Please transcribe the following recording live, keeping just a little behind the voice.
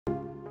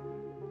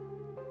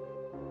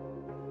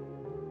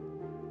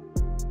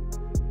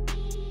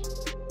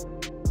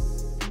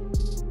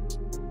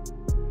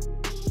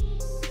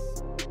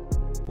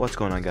What's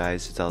going on,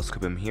 guys? It's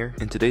AlexKaboom here.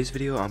 In today's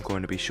video I'm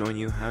going to be showing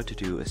you how to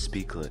do a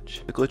speed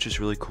glitch. The glitch is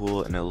really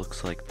cool and it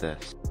looks like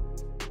this.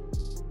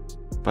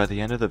 By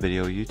the end of the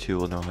video you too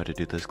will know how to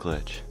do this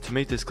glitch. To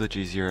make this glitch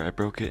easier, I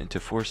broke it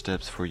into 4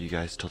 steps for you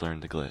guys to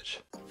learn the glitch.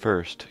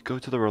 First, go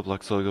to the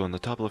Roblox logo in the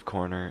top left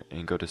corner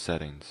and go to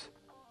settings.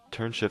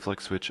 Turn shift lock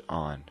switch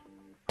on.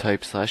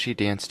 Type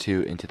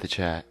 /edance2 into the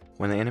chat.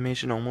 When the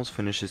animation almost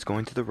finishes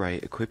going to the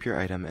right, equip your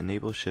item,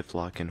 enable shift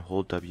lock and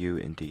hold W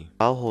and D.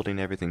 While holding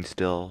everything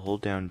still,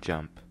 hold down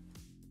jump.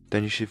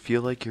 Then you should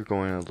feel like you're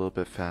going a little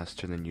bit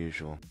faster than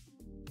usual.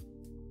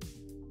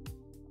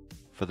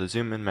 For the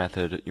zoom in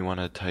method, you want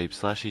to type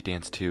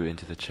 /edance2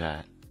 into the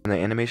chat. When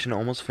the animation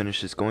almost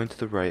finishes going to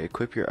the right,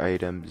 equip your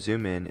item,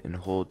 zoom in and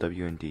hold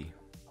W and D.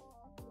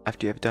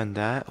 After you have done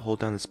that, hold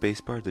down the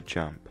spacebar to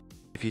jump.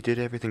 If you did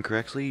everything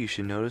correctly, you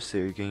should notice that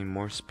you're gaining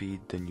more speed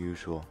than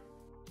usual.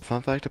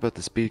 Fun fact about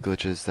the speed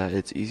glitch is that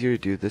it's easier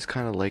to do this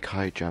kind of like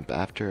high jump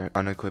after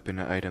unequipping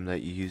an item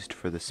that you used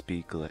for the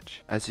speed glitch.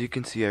 As you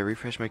can see, I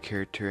refreshed my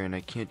character and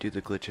I can't do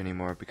the glitch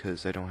anymore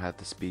because I don't have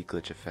the speed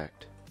glitch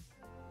effect.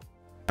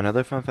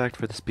 Another fun fact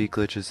for the speed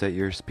glitch is that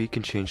your speed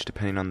can change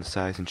depending on the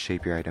size and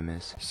shape your item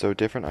is, so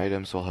different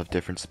items will have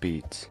different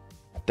speeds.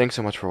 Thanks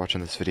so much for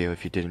watching this video.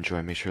 If you did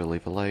enjoy, make sure to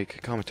leave a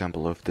like, comment down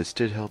below if this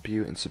did help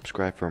you, and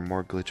subscribe for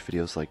more glitch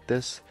videos like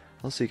this.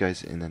 I'll see you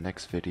guys in the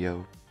next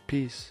video.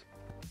 Peace!